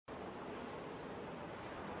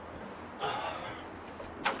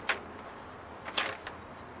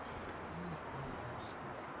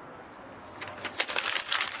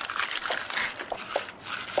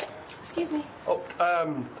Excuse me. Oh,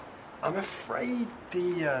 I'm afraid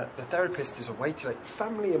the therapist is away today.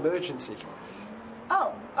 Family emergency.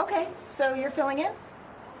 Oh, okay. So you're filling in?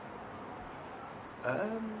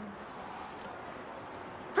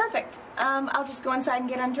 Perfect. I'll just go inside and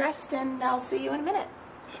get undressed, and I'll see you in a minute.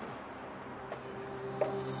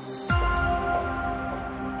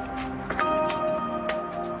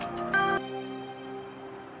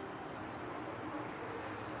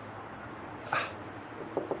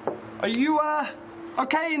 Are you,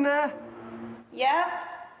 okay in there? Yeah.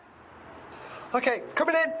 Okay,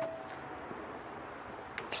 coming in.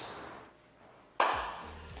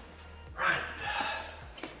 Right.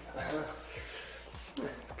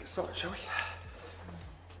 Get started, shall we?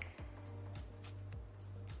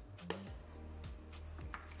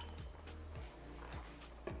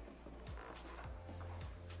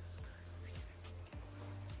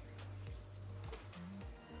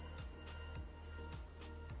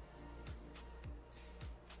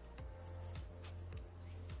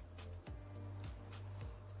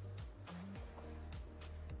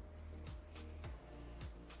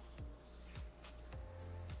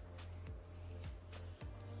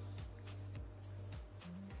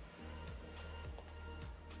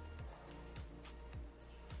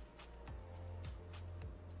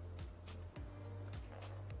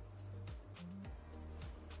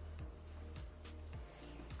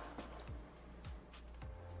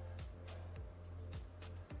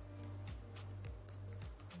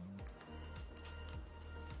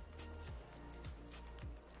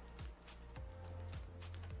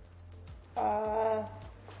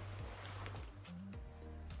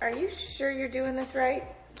 Are you sure you're doing this right?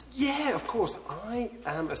 Yeah, of course. I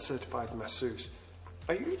am a certified masseuse.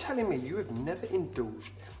 Are you telling me you have never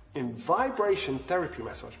indulged in vibration therapy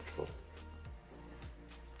massage before?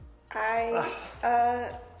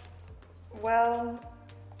 Well,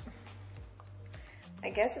 I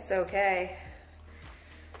guess it's okay.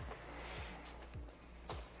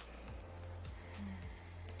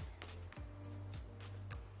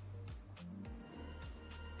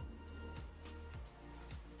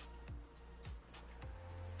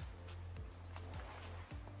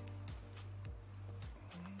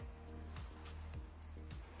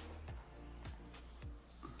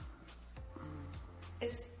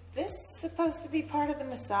 Is this supposed to be part of the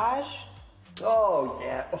massage? Oh,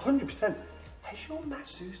 yeah, 100%. Has your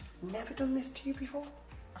masseuse never done this to you before?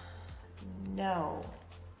 No.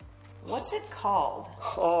 What's it called?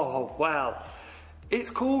 Oh, well, it's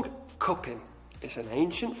called cupping. It's an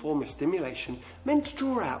ancient form of stimulation meant to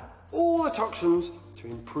draw out all the toxins to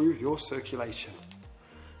improve your circulation.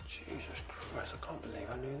 Jesus Christ, I can't believe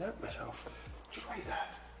I knew that myself. Just wait there.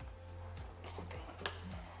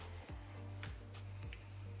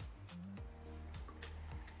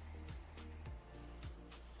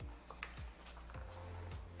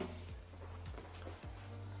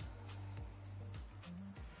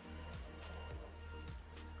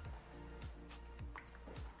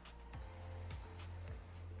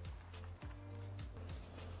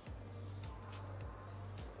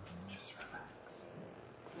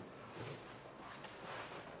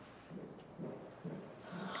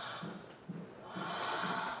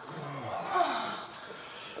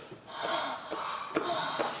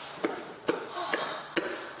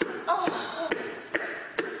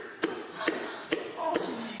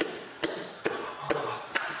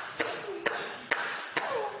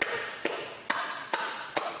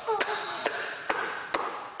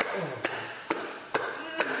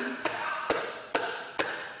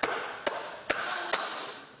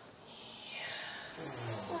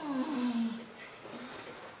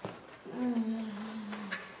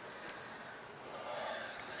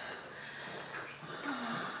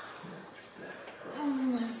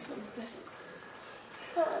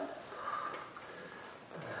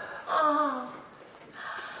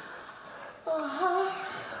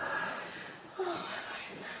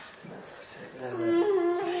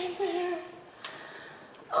 Right there.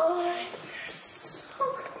 Oh, right there. So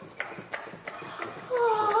good.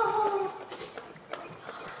 Oh.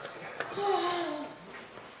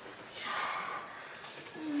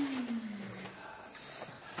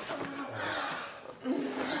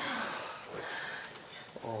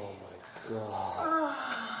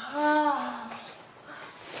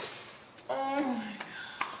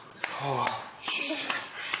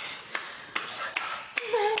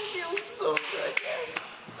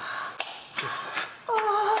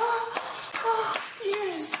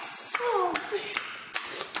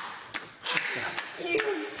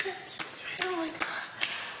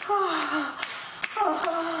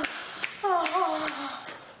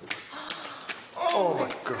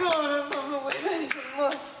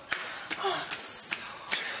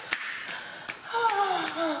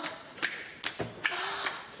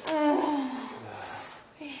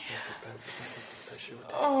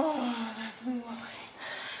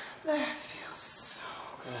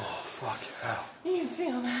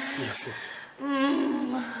 This is.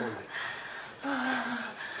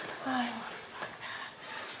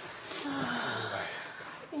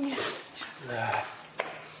 Yes, just. Yeah.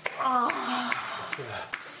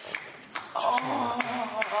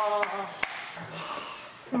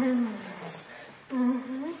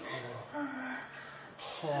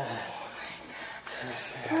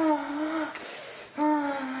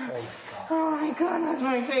 Oh my god, that's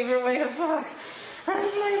my favorite way to fuck.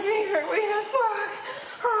 That's my favorite way to fuck.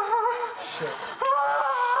 Shit.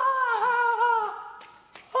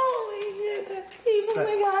 Holy shit, that's deep. Oh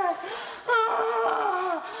my god.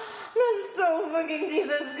 That's so fucking deep.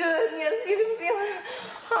 That's good. Yes, you can feel it.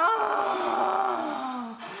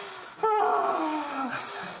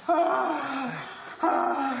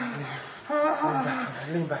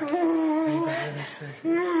 Lean back. Let me see. Oh,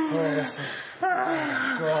 that's it. Oh,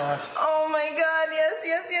 God. Oh my god, yes.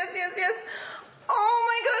 Oh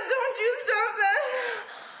my god, don't you stop that.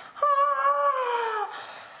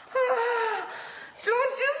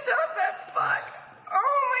 Don't you stop that. Fuck.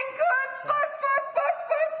 Oh my god, fuck.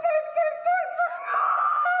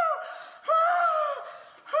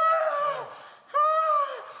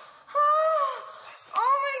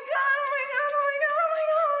 Oh my god.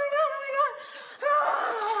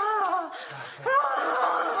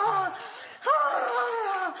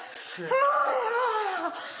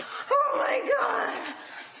 Oh my god.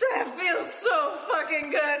 That feels so fucking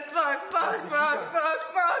good. Fuck.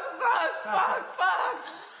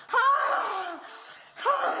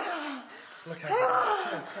 Look at it.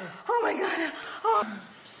 Oh my god.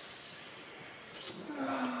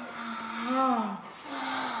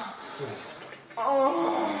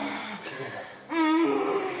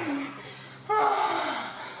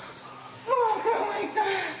 Fuck, I like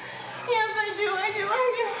that. Yes, I do.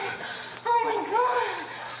 Oh my god.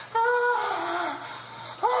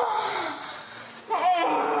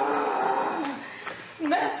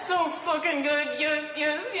 That's so fucking good. Yes.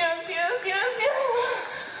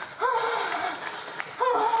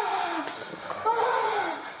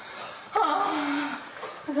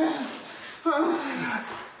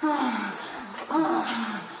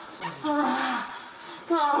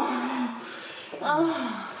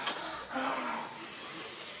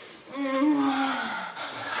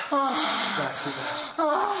 That's it.